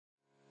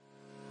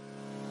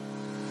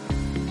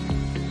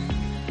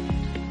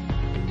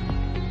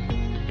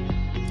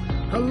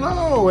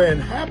Hello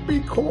and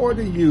happy C.O.R.E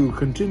to you.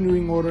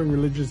 Continuing Order in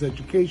Religious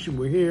Education.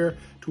 We're here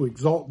to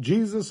exalt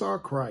Jesus our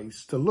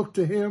Christ, to look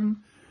to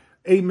him,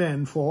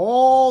 amen, for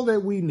all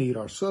that we need,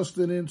 our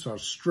sustenance, our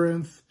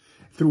strength,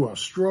 through our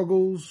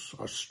struggles,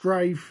 our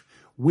strife.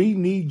 We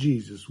need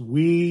Jesus.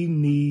 We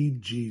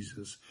need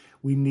Jesus.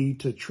 We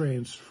need to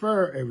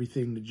transfer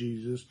everything to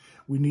Jesus.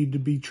 We need to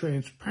be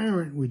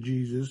transparent with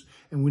Jesus,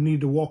 and we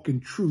need to walk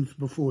in truth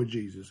before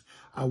Jesus.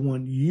 I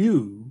want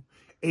you,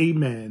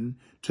 amen,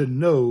 to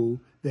know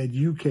that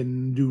you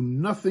can do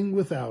nothing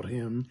without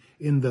him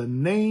in the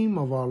name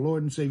of our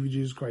Lord and Savior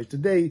Jesus Christ.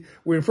 Today,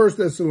 we're in 1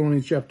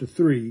 Thessalonians chapter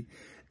 3.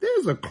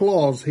 There's a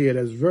clause here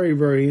that's very,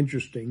 very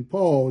interesting.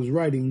 Paul is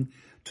writing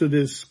to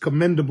this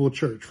commendable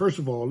church. First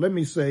of all, let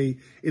me say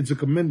it's a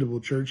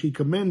commendable church. He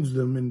commends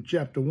them in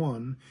chapter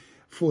 1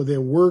 for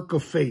their work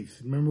of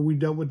faith. Remember we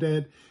dealt with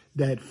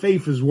that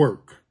faith is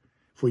work.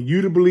 For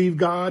you to believe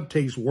God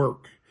takes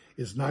work.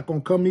 It's not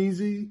going to come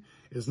easy.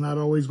 It's not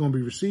always going to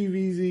be received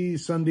easy.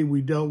 Sunday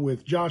we dealt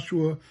with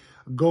Joshua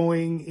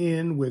going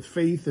in with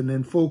faith and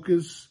then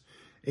focus.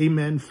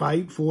 Amen.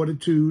 Fight,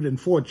 fortitude, and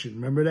fortune.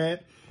 Remember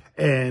that?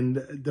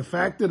 And the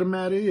fact of the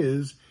matter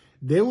is,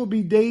 there will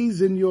be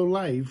days in your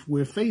life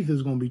where faith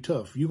is going to be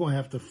tough. You're going to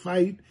have to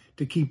fight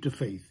to keep the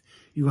faith.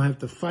 You're going to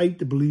have to fight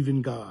to believe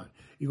in God.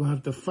 You're going to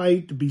have to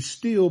fight to be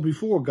still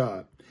before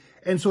God.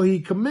 And so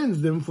he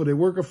commends them for their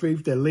work of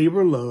faith, their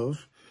labor of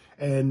love.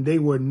 And they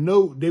were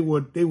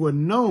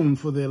known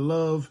for their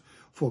love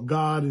for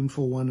God and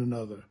for one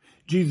another.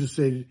 Jesus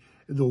said,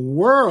 the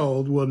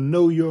world will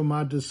know you're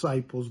my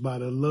disciples by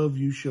the love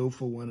you show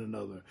for one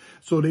another.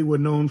 So they were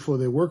known for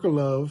their work of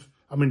love,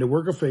 their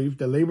work of faith,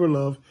 their labor of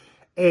love,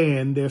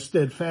 and their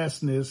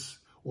steadfastness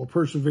or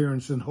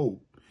perseverance and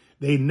hope.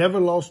 They never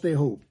lost their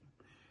hope.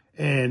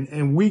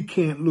 And we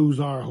can't lose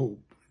our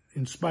hope.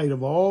 In spite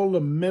of all the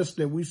mess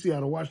that we see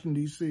out of Washington,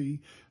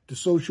 D.C., the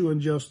social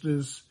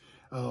injustice,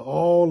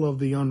 all of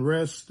the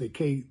unrest, the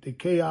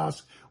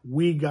chaos,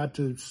 we got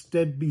to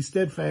be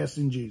steadfast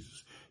in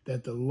Jesus,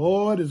 that the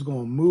Lord is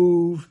going to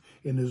move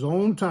in his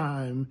own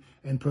time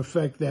and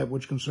perfect that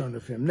which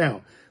concerneth him.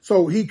 Now,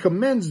 so he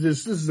commends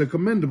this is a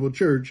commendable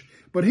church,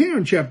 but here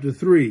in chapter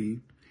 3,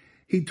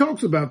 he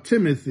talks about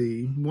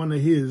Timothy, one of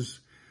his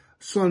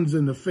sons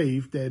in the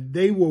faith, that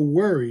they were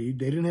worried.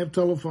 They didn't have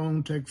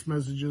telephone, text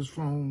messages,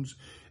 phones.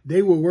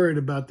 They were worried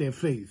about their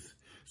faith.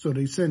 So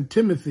they sent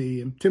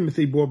Timothy, and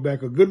Timothy brought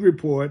back a good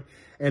report.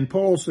 And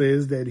Paul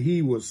says that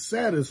he was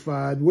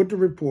satisfied with the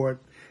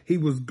report. He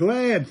was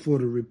glad for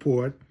the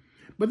report.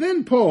 But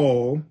then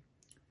Paul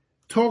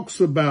talks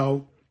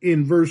about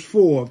in verse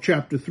 4 of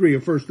chapter 3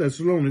 of 1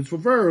 Thessalonians, for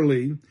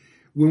verily,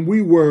 when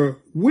we were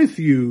with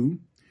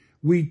you,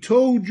 we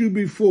told you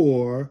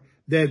before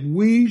that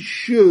we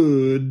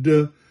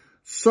should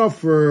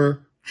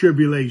suffer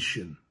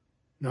tribulation.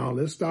 Now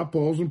let's stop,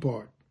 pause, and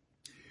part.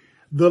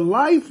 The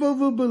life of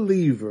a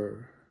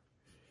believer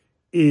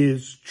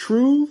is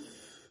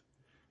truth,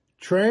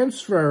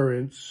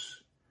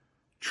 transference,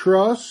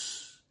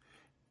 trust,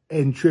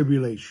 and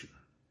tribulation.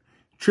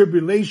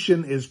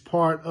 Tribulation is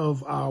part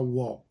of our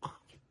walk.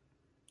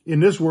 In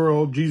this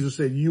world, Jesus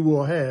said, you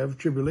will have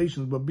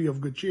tribulations, but be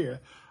of good cheer.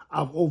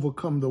 I've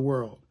overcome the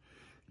world.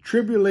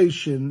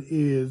 Tribulation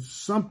is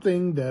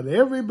something that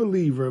every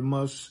believer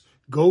must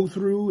go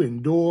through,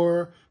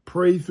 endure,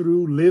 pray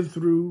through, live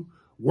through,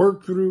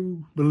 work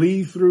through,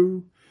 believe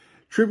through.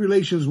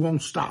 Tribulations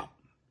won't stop.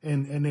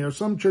 And there are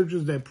some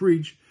churches that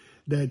preach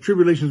that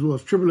tribulations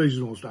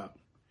won't stop.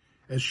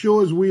 As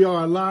sure as we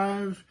are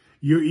alive,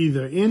 you're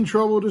either in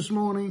trouble this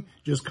morning,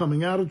 just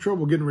coming out of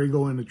trouble, getting ready to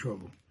go into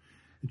trouble.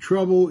 And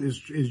trouble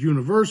is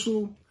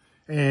universal,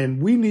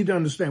 and we need to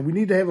understand, we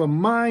need to have a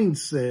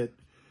mindset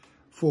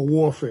for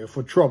warfare,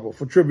 for trouble,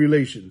 for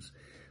tribulations.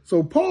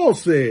 So Paul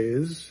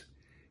says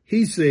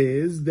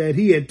that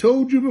he had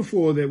told you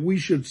before that we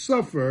should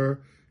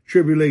suffer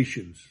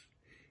tribulations,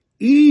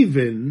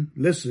 even,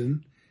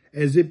 listen,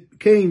 as it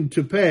came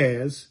to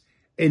pass,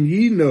 and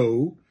ye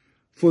know,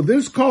 for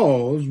this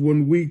cause,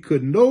 when we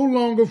could no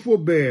longer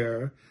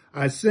forbear,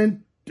 I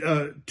sent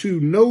to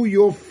know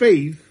your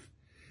faith,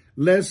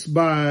 lest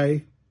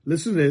by,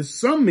 listen to this,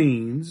 some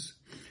means,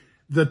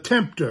 the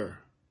tempter,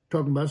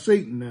 talking about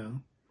Satan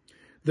now,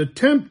 the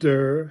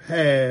tempter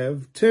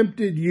have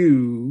tempted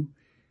you,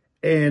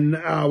 and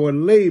our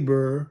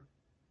labor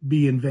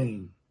be in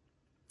vain.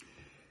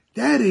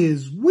 That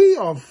is, we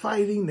are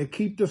fighting to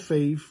keep the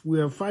faith.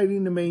 We are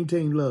fighting to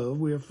maintain love.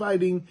 We are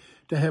fighting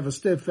to have a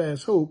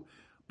steadfast hope,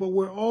 but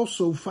we're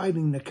also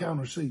fighting to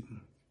counter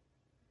Satan.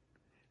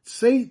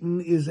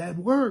 Satan is at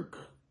work,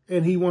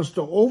 and he wants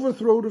to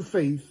overthrow the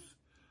faith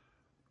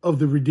of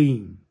the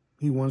redeemed.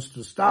 He wants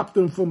to stop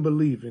them from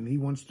believing. He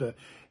wants to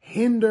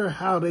hinder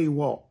how they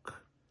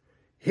walk,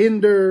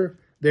 hinder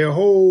their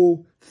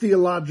whole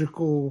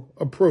theological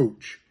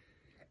approach.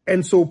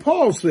 And so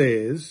Paul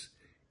says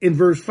in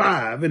verse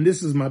 5, and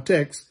this is my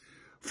text,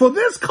 for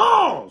this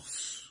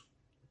cause.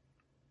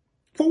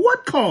 For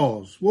what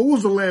cause? What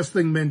was the last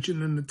thing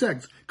mentioned in the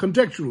text?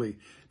 Contextually,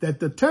 that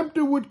the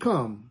tempter would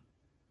come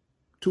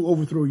to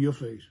overthrow your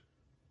faith.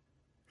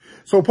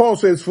 So Paul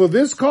says, for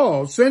this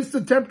cause, since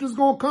the tempter's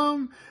going to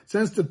come,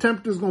 since the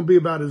tempter's going to be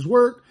about his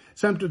work,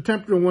 since the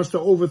tempter wants to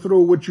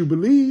overthrow what you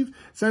believe,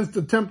 since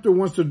the tempter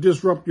wants to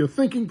disrupt your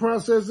thinking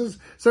processes,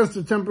 since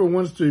the tempter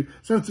wants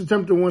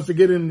to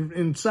get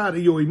inside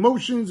of your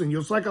emotions and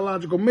your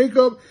psychological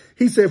makeup,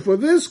 he said, for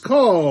this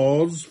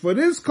cause,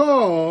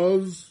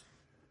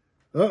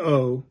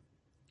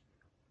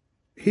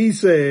 he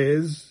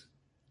says,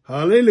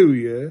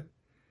 hallelujah,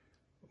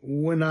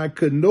 when I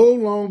could no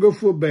longer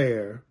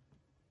forbear.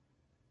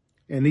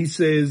 And he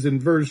says in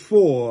verse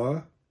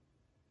 4,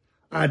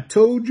 I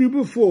told you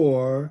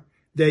before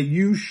that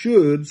you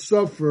should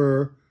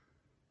suffer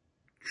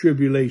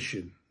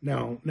tribulation.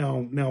 Now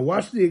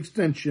watch the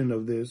extension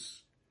of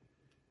this.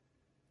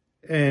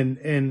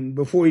 And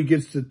before he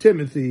gets to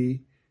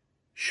Timothy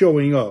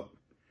showing up,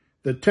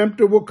 the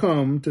tempter will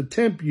come to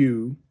tempt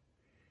you,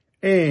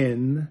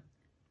 and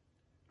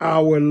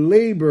our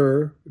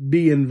labor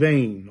be in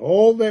vain.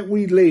 All that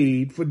we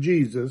laid for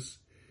Jesus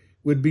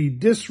would be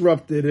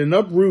disrupted and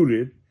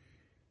uprooted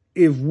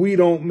if we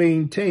don't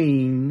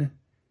maintain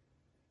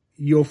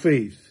your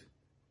faith.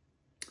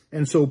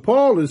 And so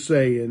Paul is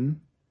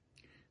saying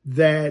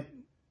that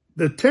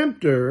the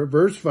tempter,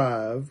 verse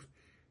 5,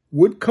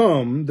 would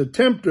come, the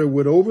tempter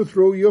would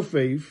overthrow your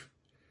faith.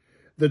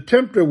 The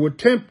tempter would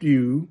tempt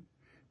you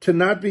to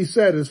not be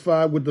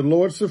satisfied with the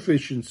Lord's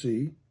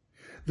sufficiency.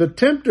 The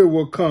tempter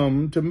will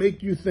come to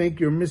make you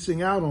think you're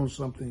missing out on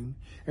something.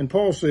 And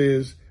Paul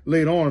says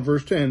later on in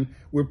verse 10,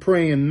 we're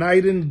praying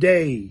night and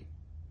day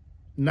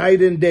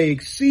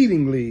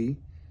exceedingly,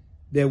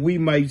 that we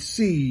might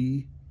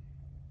see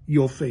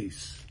your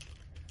face.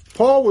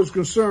 Paul was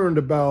concerned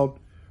about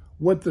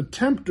what the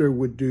tempter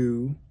would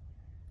do.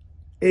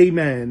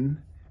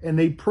 Amen. And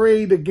they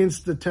prayed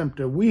against the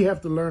tempter. We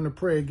have to learn to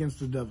pray against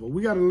the devil.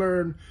 We got to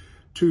learn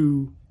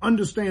to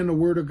understand the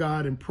word of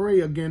God and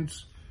pray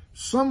against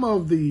some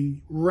of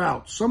the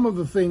routes, some of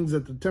the things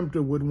that the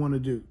tempter would want to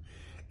do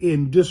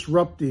in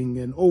disrupting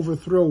and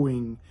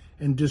overthrowing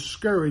and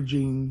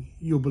discouraging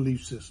your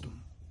belief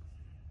system.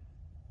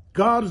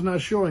 God is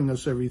not showing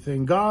us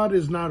everything. God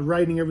is not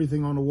writing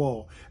everything on the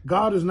wall.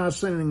 God is not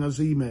sending us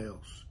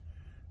emails.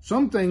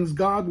 Some things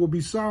God will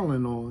be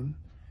silent on,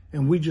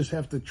 and we just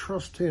have to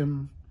trust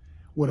him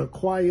with a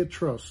quiet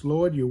trust.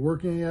 Lord, you're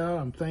working it out.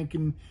 I'm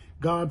thanking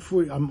God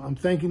I'm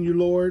thanking you,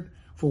 Lord,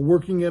 for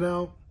working it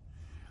out.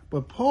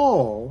 But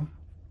Paul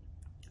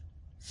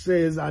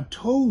says, I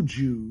told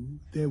you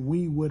that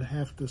we would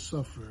have to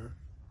suffer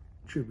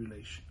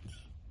tribulations.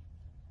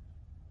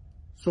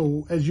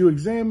 So as you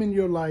examine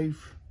your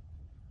life,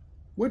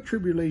 what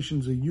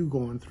tribulations are you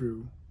going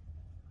through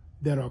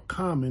that are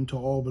common to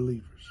all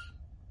believers?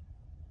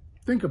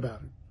 Think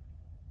about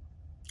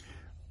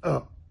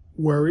it.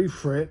 Worry,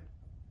 fret,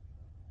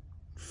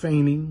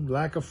 feigning,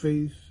 lack of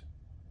faith,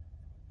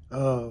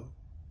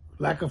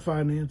 lack of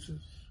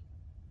finances,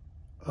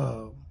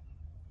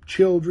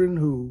 children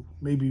who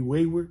may be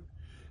wayward.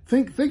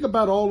 Think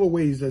about all the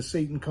ways that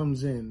Satan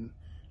comes in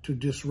to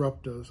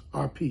disrupt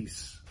our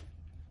peace.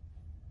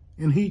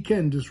 And he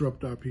can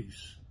disrupt our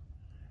peace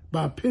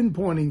by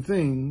pinpointing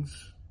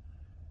things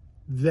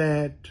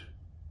that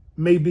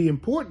may be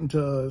important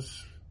to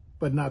us,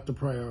 but not the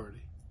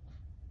priority.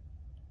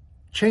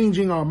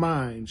 Changing our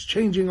minds,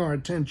 changing our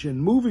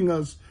attention, moving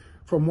us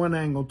from one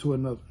angle to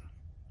another.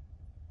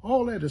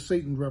 All that is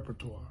Satan's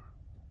repertoire.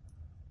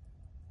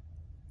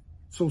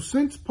 So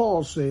since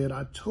Paul said,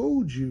 I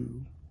told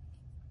you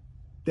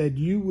that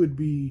you would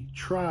be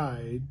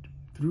tried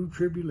through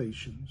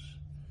tribulations,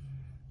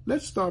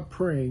 let's start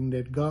praying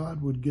that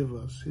God would give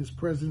us his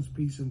presence,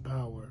 peace, and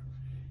power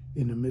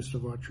in the midst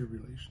of our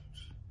tribulations.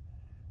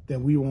 That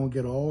we won't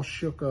get all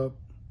shook up,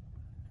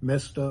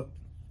 messed up.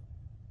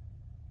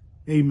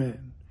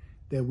 Amen.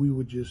 That we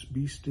would just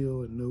be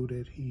still and know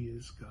that he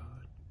is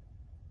God.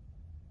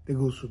 That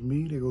goes for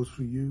me, that goes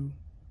for you.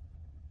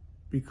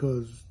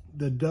 Because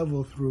the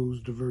devil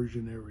throws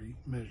diversionary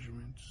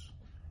measurements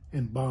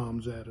and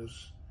bombs at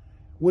us.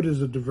 What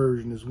is a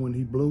diversion? Is when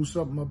he blows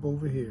something up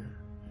over here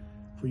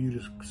for you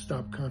to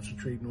stop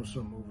concentrating on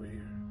something over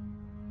here.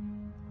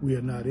 We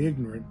are not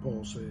ignorant,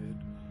 Paul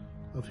said,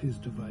 of his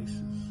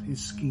devices,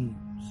 his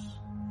schemes.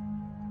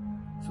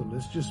 So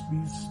let's just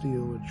be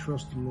still and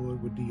trust the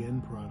Lord with the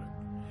end product,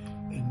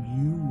 and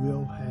you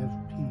will have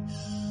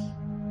peace.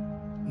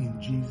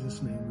 In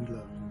Jesus' name we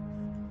love you.